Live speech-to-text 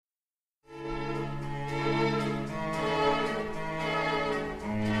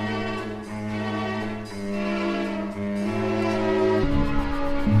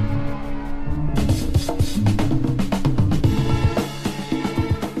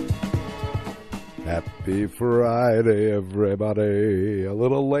Happy Friday, everybody. A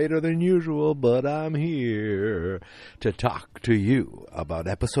little later than usual, but I'm here to talk to you about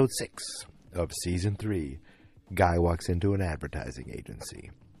episode 6 of season 3. Guy walks into an advertising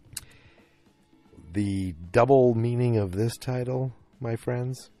agency. The double meaning of this title, my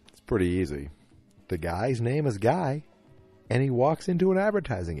friends, it's pretty easy. The guy's name is Guy, and he walks into an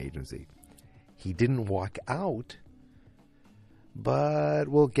advertising agency. He didn't walk out, but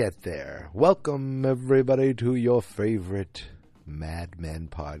we'll get there. Welcome, everybody, to your favorite Mad Men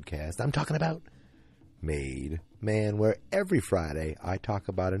podcast. I'm talking about Made Man, where every Friday I talk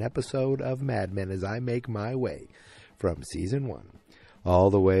about an episode of Mad Men as I make my way from season 1 all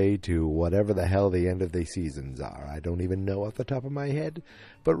the way to whatever the hell the end of the seasons are. I don't even know off the top of my head,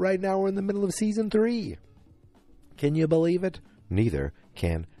 but right now we're in the middle of season 3. Can you believe it? Neither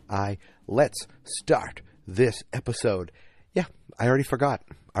can I. Let's start this episode. Yeah, I already forgot.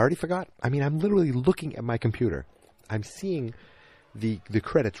 I mean, I'm literally looking at my computer. I'm seeing the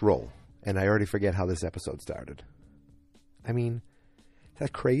credits roll, and I already forget how this episode started. I mean, is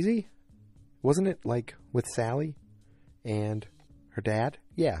that crazy? Wasn't it like with Sally and her dad?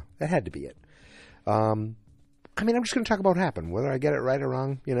 Yeah, that had to be it. I mean, I'm just going to talk about what happened. Whether I get it right or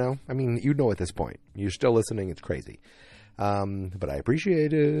wrong, you know. I mean, you know at this point. You're still listening. It's crazy. But I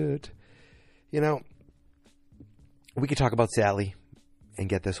appreciate it. You know, we could talk about Sally and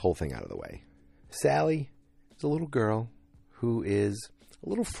get this whole thing out of the way. Sally is a little girl who is a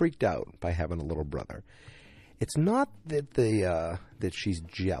little freaked out by having a little brother. It's not that that she's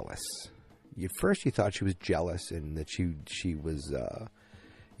jealous. At first you thought she was jealous and that she was,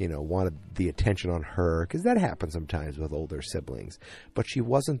 wanted the attention on her, because that happens sometimes with older siblings. But she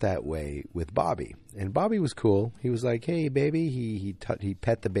wasn't that way with Bobby. And Bobby was cool. He was like, hey, baby. He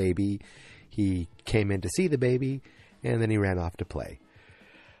pet the baby. He came in to see the baby. And then he ran off to play.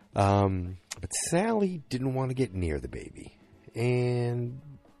 But Sally didn't want to get near the baby. And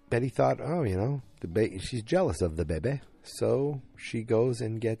Betty thought, she's jealous of the baby. So she goes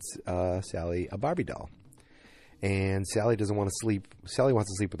and gets Sally a Barbie doll. And Sally doesn't want to sleep. Sally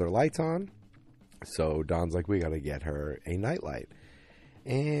wants to sleep with her lights on. So Don's like, we got to get her a nightlight.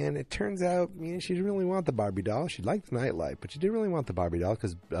 And it turns out, she didn't really want the Barbie doll. She liked the nightlight, but she didn't really want the Barbie doll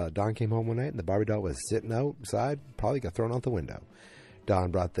because Don came home one night and the Barbie doll was sitting outside, probably got thrown out the window. Don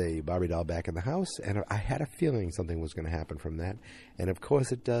brought the Barbie doll back in the house, and I had a feeling something was going to happen from that. And of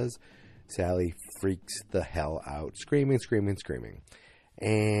course it does. Sally freaks the hell out, screaming.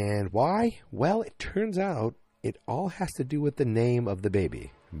 And why? Well, it turns out it all has to do with the name of the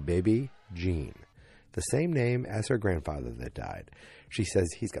baby, Baby Gene. The same name as her grandfather that died. She says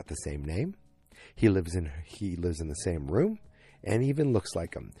he's got the same name. He lives in the same room and even looks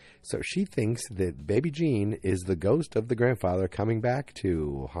like him. So she thinks that Baby Gene is the ghost of the grandfather coming back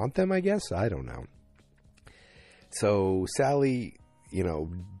to haunt them, I guess. I don't know. So Sally,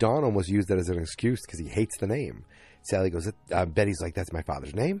 Don almost used that as an excuse because he hates the name. Sally goes, Betty's like, that's my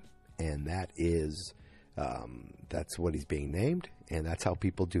father's name. And that is, that's what he's being named. And that's how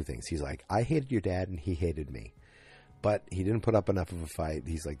people do things. He's like, I hated your dad and he hated me. But he didn't put up enough of a fight.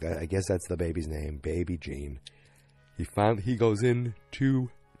 He's like, I guess that's the baby's name, Baby Gene. He goes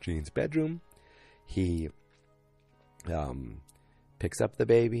into Gene's bedroom. He picks up the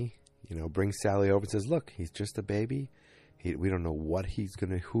baby, brings Sally over and says, look, he's just a baby. We don't know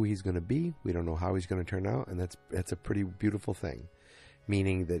who he's gonna be. We don't know how he's gonna turn out, and that's a pretty beautiful thing.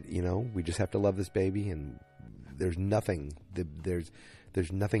 Meaning that we just have to love this baby, and there's nothing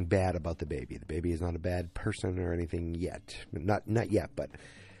bad about the baby. The baby is not a bad person or anything yet. Not yet, but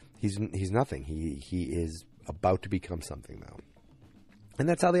he's nothing. He is about to become something though. And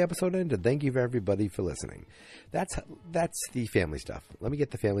that's how the episode ended. Thank you for everybody for listening. That's the family stuff. Let me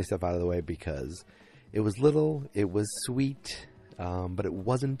get the family stuff out of the way because it was little, it was sweet, but it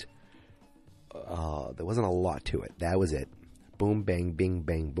wasn't. There wasn't a lot to it. That was it. Boom, bang, bing,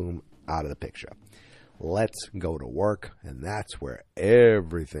 bang, boom, out of the picture. Let's go to work, and that's where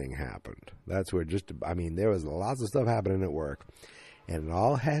everything happened. That's where there was lots of stuff happening at work, and it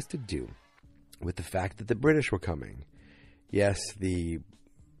all has to do with the fact that the British were coming. Yes,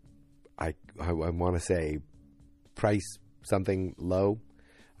 I want to say price something low.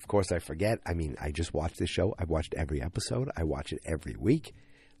 Of course, I forget. I just watched this show. I've watched every episode. I watch it every week.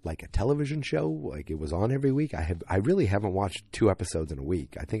 Like a television show, like it was on every week. I really haven't watched 2 episodes in a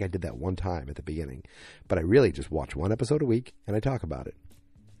week. I think I did that one time at the beginning. But I really just watch 1 episode a week, and I talk about it.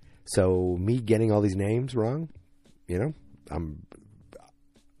 So me getting all these names wrong, it's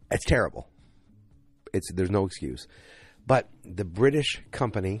terrible. There's no excuse. But the British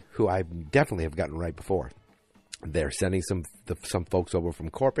company, who I definitely have gotten right before, They're sending some folks over from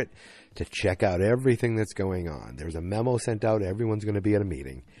corporate to check out everything that's going on. There's a memo sent out. Everyone's going to be at a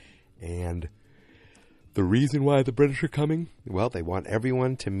meeting. And the reason why the British are coming, well, they want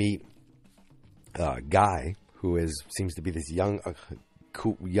everyone to meet Guy, who seems to be this young,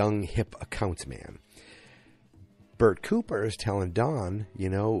 hip accounts man. Bert Cooper is telling Don,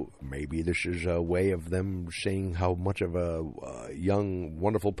 maybe this is a way of them saying how much of a young,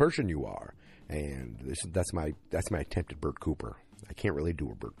 wonderful person you are. And that's my attempt at Bert Cooper. I can't really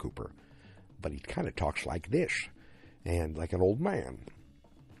do a Bert Cooper, but he kind of talks like this, and like an old man.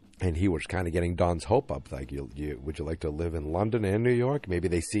 And he was kind of getting Don's hope up, like, would you like to live in London and New York? Maybe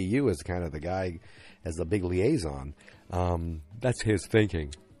they see you as kind of the guy, as the big liaison. That's his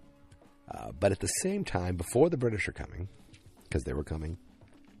thinking. But at the same time, before the British are coming, because they were coming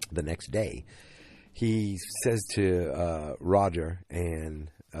the next day, he says to Roger and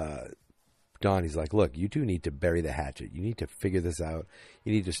Don, he's like, look, you two need to bury the hatchet. You need to figure this out.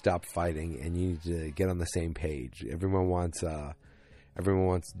 You need to stop fighting, and you need to get on the same page. Everyone wants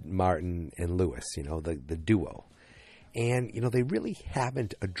Martin and Lewis, the duo. And, they really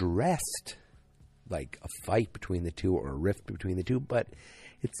haven't addressed, like, a fight between the two or a rift between the two, but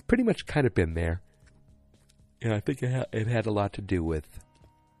it's pretty much kind of been there. And I think it had a lot to do with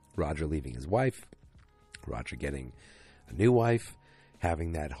Roger leaving his wife, Roger getting a new wife,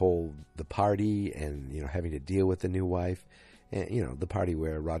 having the party and, having to deal with the new wife. And, the party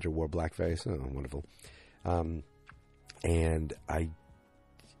where Roger wore blackface. Oh, wonderful. And I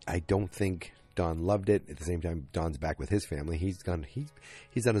don't think Don loved it. At the same time, Don's back with his family. He's done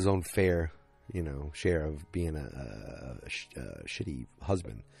his own fair, share of being a shitty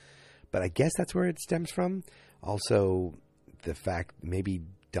husband. But I guess that's where it stems from. Also, the fact maybe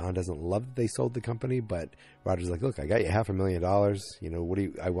Don doesn't love that they sold the company, but Roger's like, look, I got you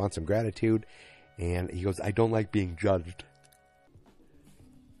 $500,000. I want some gratitude. And he goes, I don't like being judged.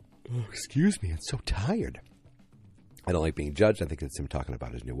 Oh, excuse me, I'm so tired. I don't like being judged. I think it's him talking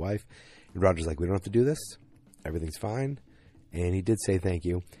about his new wife. And Roger's like, we don't have to do this. Everything's fine. And he did say thank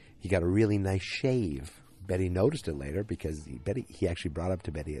you. He got a really nice shave. Betty noticed it later because he actually brought up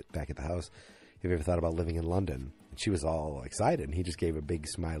to Betty back at the house, have you ever thought about living in London? And she was all excited, and he just gave a big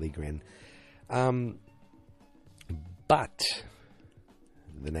smiley grin. But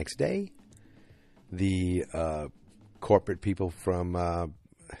the next day, the corporate people from, my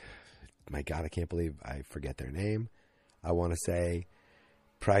God, I can't believe I forget their name. I want to say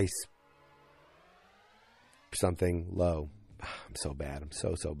Price something Low. I'm so bad. I'm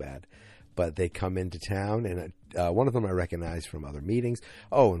so bad. But they come into town, and one of them I recognize from other meetings.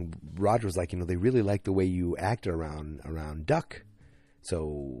 Oh, and Roger was like, they really like the way you acted around Duck.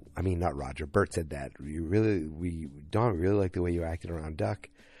 So, I mean, not Roger. Bert said that. Don really like the way you acted around Duck.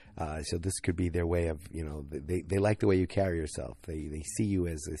 So this could be their way of, they like the way you carry yourself. They see you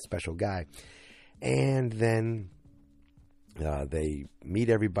as a special guy. And then they meet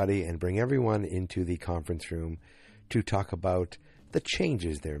everybody and bring everyone into the conference room to talk about the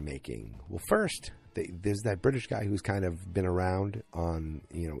changes they're making. Well, first, there's that British guy who's kind of been around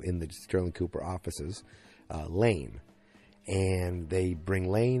in the Sterling Cooper offices, Lane. And they bring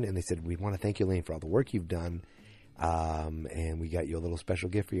Lane, and they said, we want to thank you, Lane, for all the work you've done. And we got you a little special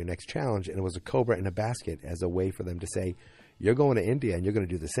gift for your next challenge. And it was a cobra in a basket as a way for them to say, you're going to India, and you're going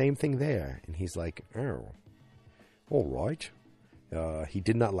to do the same thing there. And he's like, oh, all right. He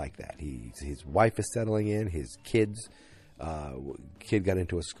did not like that. His wife is settling in, his kids... kid got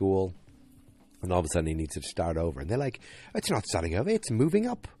into a school, and all of a sudden he needs to start over. And they're like, it's not starting over, it's moving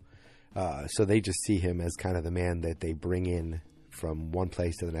up. So they just see him as kind of the man that they bring in from one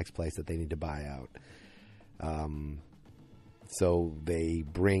place to the next place that they need to buy out. So they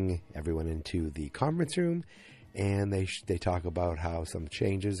bring everyone into the conference room, and they talk about how some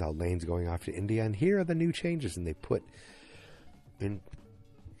changes, how Lane's going off to India, and here are the new changes. And they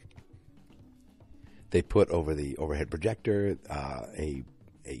put over the overhead projector a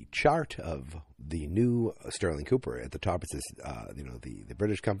chart of the new Sterling Cooper. At the top it says, the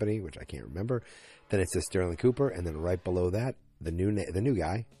British company, which I can't remember. Then it says Sterling Cooper, and then right below that, the new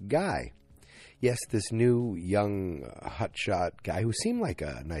guy. Yes, this new young hotshot guy who seemed like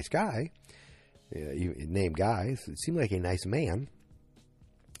a nice guy, named Guy, seemed like a nice man.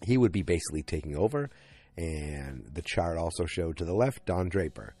 He would be basically taking over, and the chart also showed to the left Don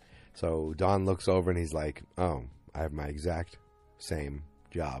Draper. So Don looks over and he's like, oh, I have my exact same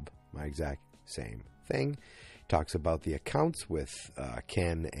job, my exact same thing. Talks about the accounts with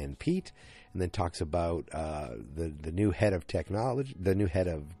Ken and Pete, and then talks about the new head of technology, the new head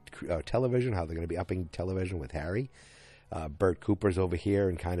of television, how they're going to be upping television with Harry. Bert Cooper's over here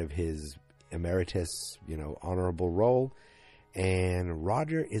and kind of his emeritus, honorable role. And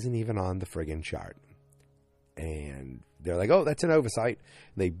Roger isn't even on the friggin' chart. And they're like, oh, that's an oversight.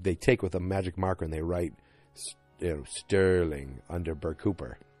 They take with a magic marker and they write, Sterling under Bert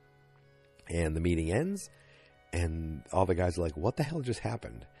Cooper. And the meeting ends. And all the guys are like, what the hell just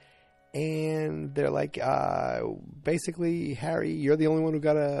happened? And they're like, basically, Harry, you're the only one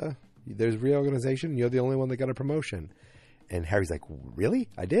who there's reorganization. You're the only one that got a promotion. And Harry's like, really?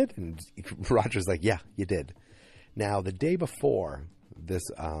 I did? And Roger's like, yeah, you did. Now, the day before this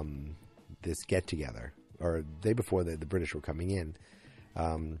get-together, or the day before the British were coming in,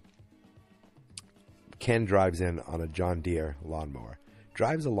 Ken drives in on a John Deere lawnmower.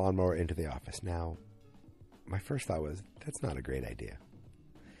 Drives a lawnmower into the office. Now, my first thought was, that's not a great idea.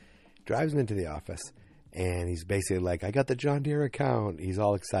 Drives him into the office, and he's basically like, I got the John Deere account. He's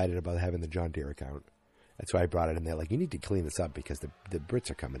all excited about having the John Deere account. That's why I brought it in there. Like, you need to clean this up because the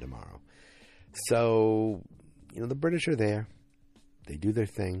Brits are coming tomorrow. So, the British are there. They do their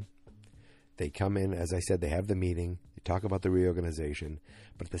thing. They come in, as I said, they have the meeting. They talk about the reorganization.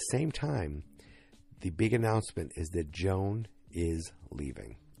 But at the same time, the big announcement is that Joan is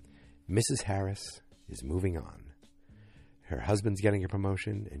leaving. Mrs. Harris is moving on. Her husband's getting a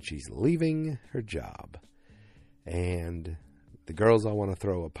promotion, and she's leaving her job. And the girls all want to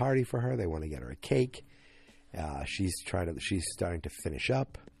throw a party for her. They want to get her a cake. She's starting to finish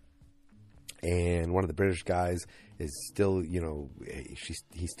up. And one of the British guys is still,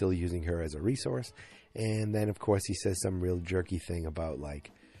 he's still using her as a resource. And then, of course, he says some real jerky thing about,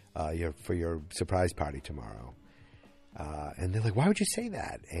 like, for your surprise party tomorrow. And they're like, why would you say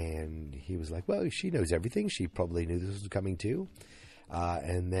that? And he was like, well, she knows everything. She probably knew this was coming too.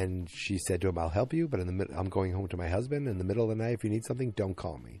 And then she said to him, I'll help you, but I'm going home to my husband in the middle of the night. If you need something, don't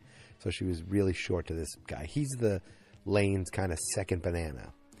call me. So she was really short to this guy. He's the Lane's kind of second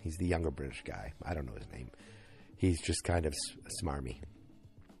banana. He's the younger British guy. I don't know his name. He's just kind of smarmy.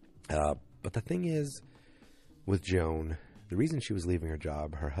 But the thing is, with Joan, the reason she was leaving her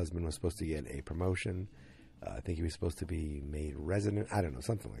job, her husband was supposed to get a promotion. I think he was supposed to be made resident. I don't know,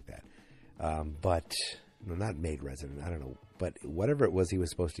 something like that. But, no, not made resident. I don't know. But whatever it was he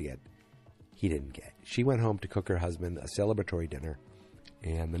was supposed to get, he didn't get. She went home to cook her husband a celebratory dinner.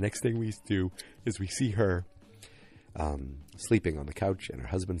 And the next thing we do is we see her sleeping on the couch, and her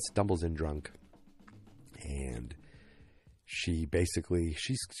husband stumbles in drunk. And she basically,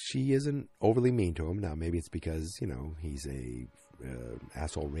 she isn't overly mean to him. Now, maybe it's because, he's a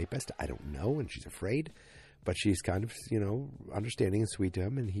asshole rapist. I don't know, and she's afraid. But she's kind of, understanding and sweet to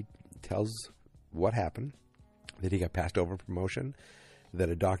him, and he tells what happened, that he got passed over promotion, that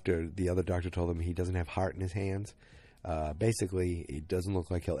the other doctor told him he doesn't have heart in his hands. Basically, it doesn't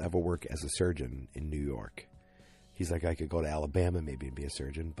look like he'll ever work as a surgeon in New York. He's like, I could go to Alabama maybe and be a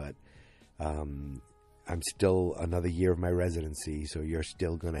surgeon, but I'm still another year of my residency, so you're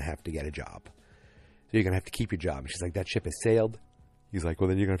still going to have to get a job. So you're going to have to keep your job. She's like, that ship has sailed. He's like, well,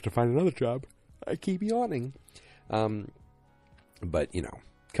 then you're going to have to find another job. I keep yawning. But,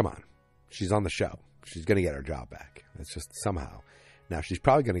 come on. She's on the show. She's going to get her job back. That's just somehow. Now, she's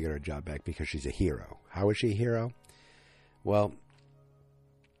probably going to get her job back because she's a hero. How is she a hero? Well,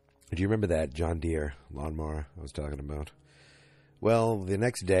 do you remember that John Deere lawnmower I was talking about? Well, the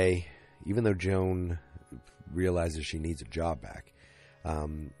next day, even though Joan realizes she needs a job back,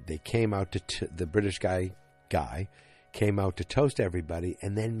 they came out to the British guy came out to toast everybody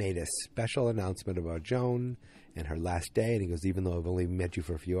and then made a special announcement about Joan and her last day. And he goes, even though I've only met you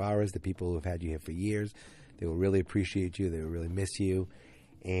for a few hours, the people who have had you here for years, they will really appreciate you. They will really miss you.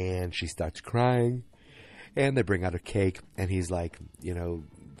 And she starts crying. And they bring out a cake. And he's like,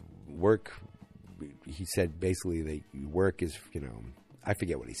 work. He said basically that work is, I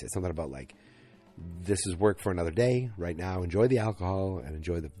forget what he said. Something about like, this is work for another day. Right now, enjoy the alcohol and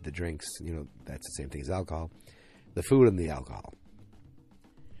enjoy the drinks. That's the same thing as alcohol. The food and the alcohol.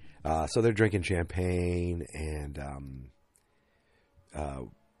 So they're drinking champagne and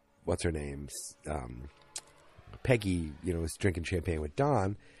what's her name? Peggy, is drinking champagne with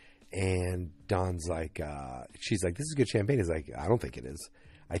Don. And Don's like, she's like, this is good champagne. He's like, I don't think it is.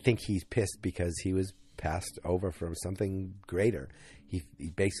 I think he's pissed because he was passed over from something greater. He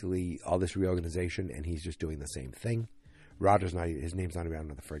basically, all this reorganization, and he's just doing the same thing. Roger's not, his name's not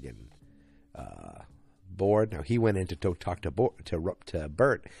around on the friggin' board. Now, he went in to talk to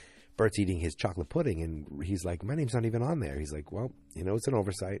Bert. Bert's eating his chocolate pudding, and he's like, my name's not even on there. He's like, well, it's an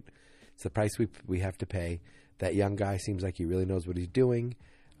oversight. It's the price we have to pay. That young guy seems like he really knows what he's doing.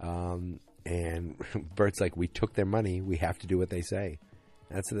 And Bert's like, we took their money. We have to do what they say.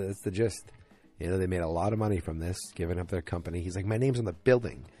 That's the gist. They made a lot of money from this, giving up their company. He's like, my name's on the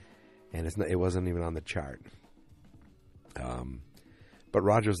building. and it wasn't even on the chart. But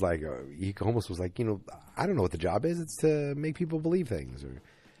Roger's like, he almost was like, I don't know what the job is. It's to make people believe things,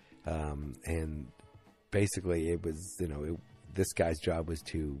 and basically it was, this guy's job was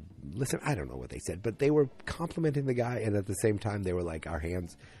to listen. I don't know what they said, but they were complimenting the guy, and at the same time they were like, our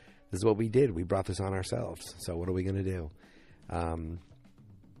hands, this is what we did. We brought this on ourselves. So what are we going to do?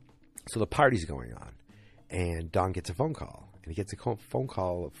 So the party's going on, and Don gets a phone call, and he gets a phone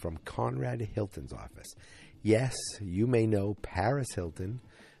call from Conrad Hilton's office. Yes, you may know Paris Hilton.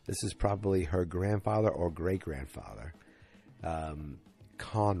 This is probably her grandfather or great-grandfather,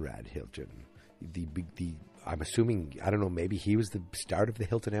 Conrad Hilton. I'm assuming, I don't know, maybe he was the start of the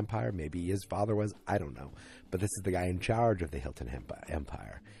Hilton Empire. Maybe his father was. I don't know. But this is the guy in charge of the Hilton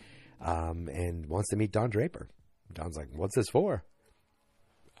Empire, and wants to meet Don Draper. Don's like, what's this for?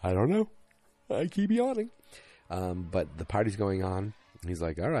 I don't know. I keep yawning. But the party's going on. He's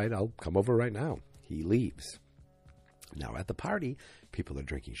like, all right, I'll come over right now. He leaves. Now at the party, people are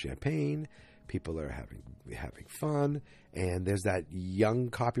drinking champagne. People are having fun. And there's that young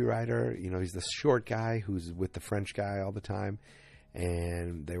copywriter. He's the short guy who's with the French guy all the time.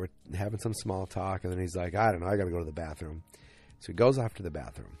 And they were having some small talk. And then he's like, I don't know, I got to go to the bathroom. So he goes off to the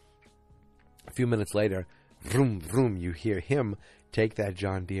bathroom. A few minutes later, vroom, vroom, you hear him take that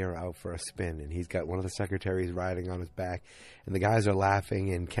John Deere out for a spin, and he's got one of the secretaries riding on his back, and the guys are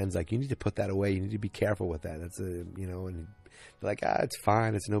laughing, and Ken's like, you need to put that away, you need to be careful with that, that's and they're like, it's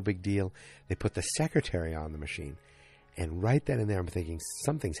fine, it's no big deal. They put the secretary on the machine, and right then and there I'm thinking,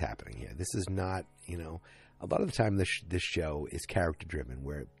 something's happening here. This is not, a lot of the time this show is character driven,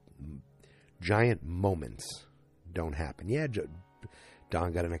 where giant moments don't happen. Yeah,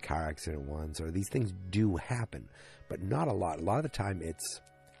 Don got in a car accident once, or these things do happen, but not a lot. A lot of the time it's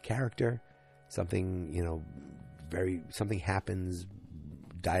character, something, something happens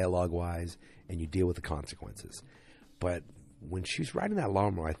dialogue-wise, and you deal with the consequences. But when she was riding that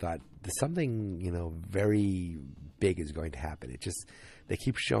lawnmower, I thought, there's something, very big is going to happen. They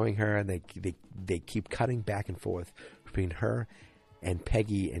keep showing her, and they keep cutting back and forth between her and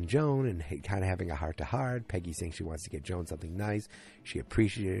Peggy and Joan, and kind of having a heart-to-heart. Peggy saying she wants to get Joan something nice. She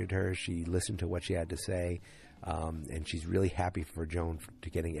appreciated her. She listened to what she had to say. And she's really happy for Joan to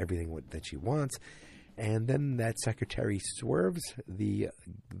getting everything that she wants. And then that secretary swerves and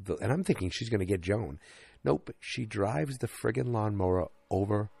I'm thinking she's going to get Joan. Nope. She drives the friggin' lawnmower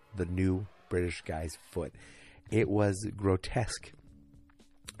over the new British guy's foot. It was grotesque.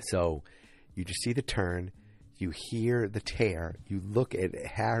 So you just see the turn. You hear the tear. You look at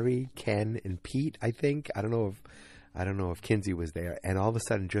Harry, Ken, and Pete, I think. I don't know if Kinsey was there. And all of a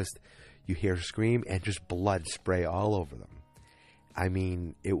sudden, just you hear a scream and just blood spray all over them. I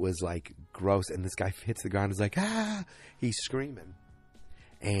mean, it was like gross. And this guy hits the ground and is like, ah! He's screaming.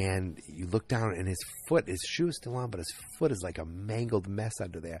 And you look down and his shoe is still on, but his foot is like a mangled mess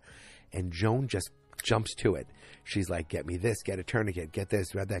under there. And Joan just jumps to it. She's like, get me this, get a tourniquet, get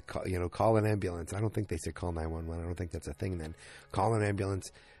this, read that, call an ambulance. I don't think they said call 911. I don't think that's a thing then. Call an ambulance,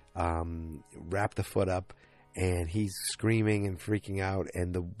 wrap the foot up, and he's screaming and freaking out.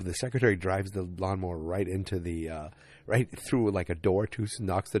 And the secretary drives the lawnmower right into right through like a door,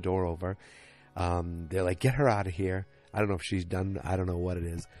 knocks the door over. They're like, get her out of here. I don't know if she's done. I don't know what it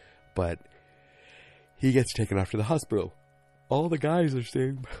is, but he gets taken off to the hospital. All the guys are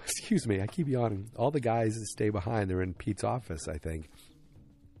staying, excuse me, I keep yawning. All the guys stay behind. They're in Pete's office, I think.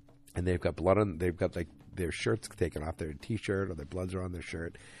 And they've got blood on, they've got like their shirts taken off, their t-shirt, or their bloods are on their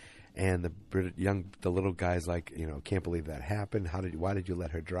shirt. And the little guy's like, can't believe that happened. Why did you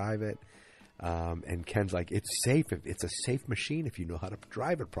let her drive it? And Ken's like, it's safe. It's a safe machine if you know how to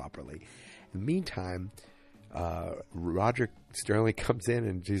drive it properly. In the meantime, Roger Sterling comes in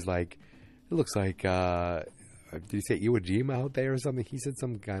and she's like, it looks like, did you say Iwo Jima out there or something? He said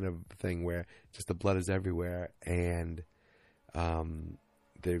some kind of thing where just the blood is everywhere, and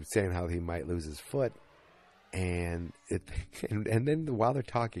they're saying how he might lose his foot, and then while they're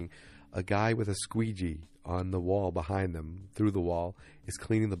talking, a guy with a squeegee on the wall behind them, through the wall, is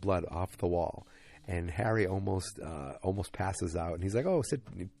cleaning the blood off the wall, and Harry almost passes out, and he's like, "Oh, sit."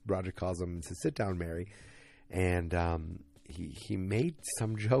 Roger calls him and says, "Sit down, Mary," and he made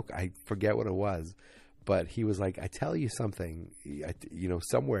some joke. I forget what it was. But he was like, I tell you something,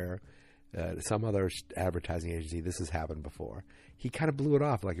 somewhere, some other advertising agency, this has happened before. He kind of blew it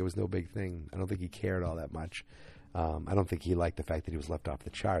off like it was no big thing. I don't think he cared all that much. I don't think he liked the fact that he was left off the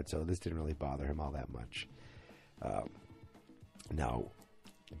chart, so this didn't really bother him all that much. Now,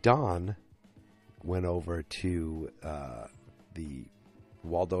 Don went over to the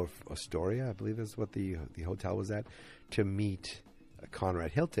Waldorf Astoria, I believe is what the hotel was at, to meet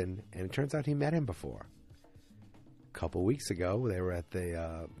Conrad Hilton, and it turns out he met him before. A couple weeks ago, they were at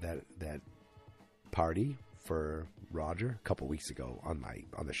the that party for Roger. A couple weeks ago on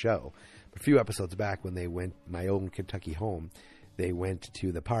the show, a few episodes back when they went my own Kentucky home, they went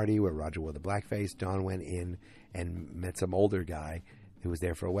to the party where Roger wore the blackface. Don went in and met some older guy who was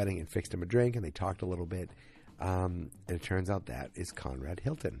there for a wedding and fixed him a drink, and they talked a little bit. And it turns out that is Conrad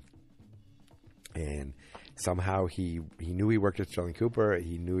Hilton. And somehow he knew he worked at Sterling Cooper.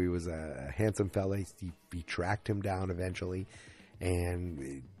 He knew he was a handsome fella. He tracked him down eventually,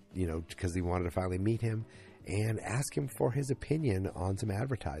 and because he wanted to finally meet him and ask him for his opinion on some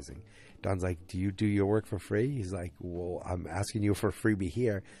advertising. Don's like, "Do you do your work for free?" He's like, "Well, I'm asking you for a freebie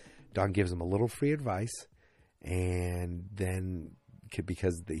here." Don gives him a little free advice, and then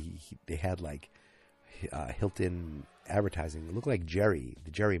because they had like Hilton advertising, it looked like Jerry,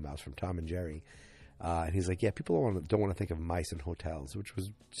 the Jerry Mouse from Tom and Jerry. And he's like, yeah, people don't want to think of mice in hotels, which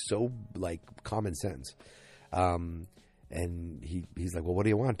was so like common sense. And he's like, well, what do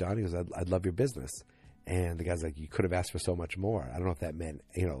you want, Don? He goes, I'd love your business. And the guy's like, you could have asked for so much more. I don't know if that meant,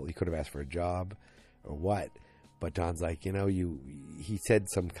 you could have asked for a job or what. But Don's like, he said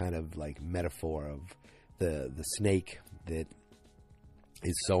some kind of like metaphor of the snake that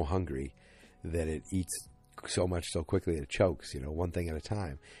is so hungry that it eats so much so quickly it chokes, one thing at a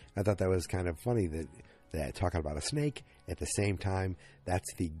time. I thought that was kind of funny that talking about a snake at the same time, that's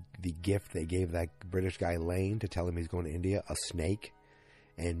the gift they gave that British guy Lane to tell him he's going to India, a snake.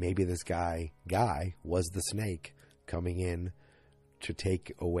 And maybe this guy was the snake coming in to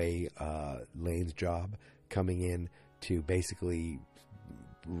take away Lane's job, coming in to basically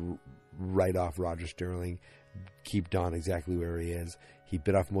write off Roger Sterling, keep Don exactly where he is. He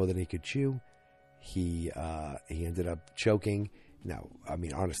bit off more than he could chew. He ended up choking. Now, I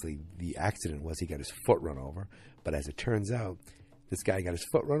mean, honestly, the accident was he got his foot run over. But as it turns out, this guy got his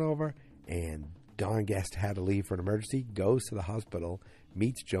foot run over, and Don Guest had to leave for an emergency, goes to the hospital,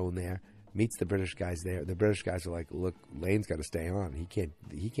 meets Joan there, meets the British guys there. The British guys are like, look, Lane's got to stay on. He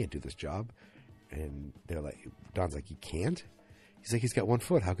can't do this job. And they're like, Don's like, he can't? He's like, he's got one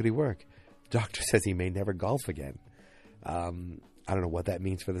foot. How could he work? Doctor says he may never golf again. I don't know what that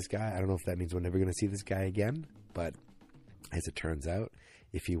means for this guy. I don't know if that means we're never going to see this guy again. But as it turns out,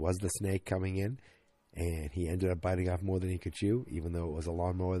 if he was the snake coming in and he ended up biting off more than he could chew, even though it was a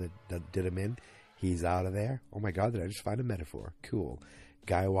lawnmower that did him in, he's out of there. Oh my God, did I just find a metaphor? Cool.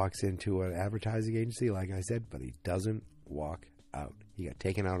 Guy walks into an advertising agency, like I said, but he doesn't walk out. He got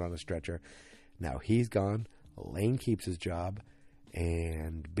taken out on a stretcher. Now he's gone. Lane keeps his job.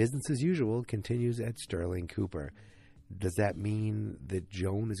 And business as usual continues at Sterling Cooper. Does that mean that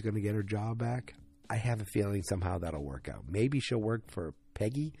Joan is going to get her job back? I have a feeling somehow that'll work out. Maybe she'll work for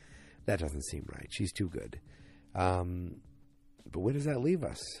Peggy. That doesn't seem right. She's too good. But where does that leave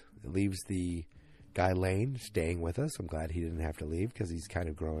us? It leaves the guy Lane staying with us. I'm glad he didn't have to leave because he's kind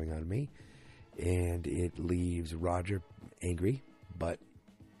of growing on me. And it leaves Roger angry, but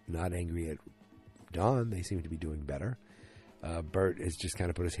not angry at Don. They seem to be doing better. Bert has just kind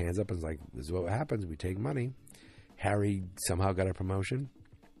of put his hands up and is like, this is what happens. We take money. Harry somehow got a promotion.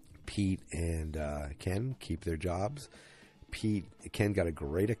 Pete and Ken keep their jobs. Ken got a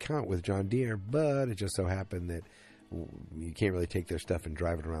great account with John Deere, but it just so happened that you can't really take their stuff and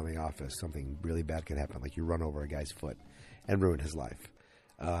drive it around the office. Something really bad could happen, like you run over a guy's foot and ruin his life.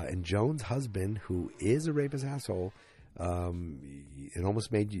 And Joan's husband, who is a rapist asshole, they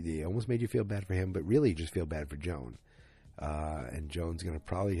almost made you feel bad for him, but really you just feel bad for Joan. And Joan's going to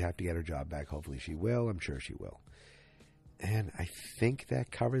probably have to get her job back. Hopefully she will. I'm sure she will. And I think that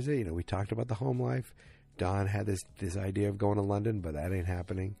covers it. We talked about the home life. Don had this idea of going to London, but that ain't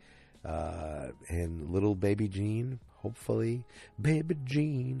happening. And little baby Gene, hopefully. Baby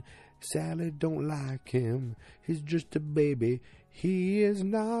Gene, Sally don't like him. He's just a baby. He is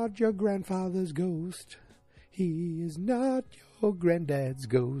not your grandfather's ghost. He is not your granddad's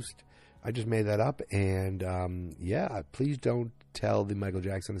ghost. I just made that up, and please don't tell the Michael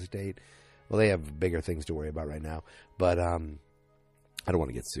Jackson estate. Well, they have bigger things to worry about right now, but I don't want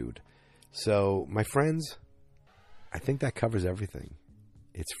to get sued. So, my friends, I think that covers everything.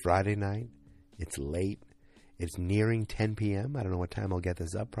 It's Friday night. It's late. It's nearing 10 p.m. I don't know what time I'll get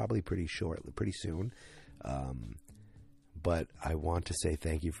this up. Probably pretty soon. But I want to say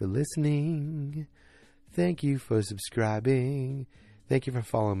thank you for listening. Thank you for subscribing. Thank you for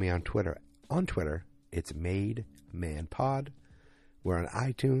following me on Twitter. On Twitter, it's Made Man Pod. We're on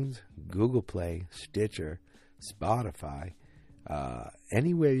iTunes, Google Play, Stitcher, Spotify,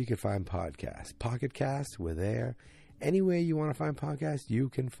 anywhere you can find podcasts. Pocket Cast, we're there. Anywhere you want to find podcasts, you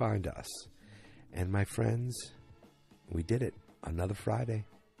can find us. And my friends, we did it. another Friday,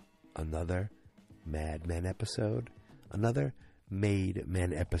 another Mad Men episode, another Made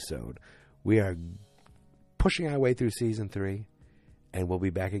Men episode. We are pushing our way through season 3, and we'll be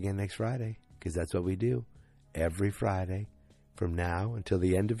back again next Friday, because that's what we do. Every Friday, from now until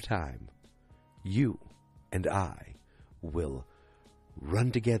the end of time, you and I will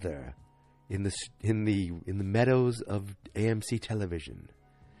run together in the meadows of AMC television,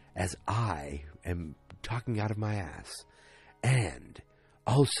 as I am talking out of my ass, and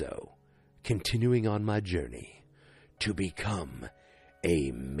also continuing on my journey to become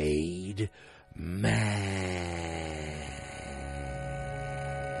a made man.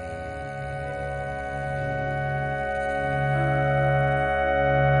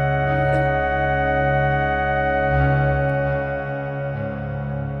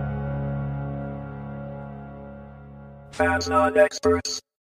 Fans not experts.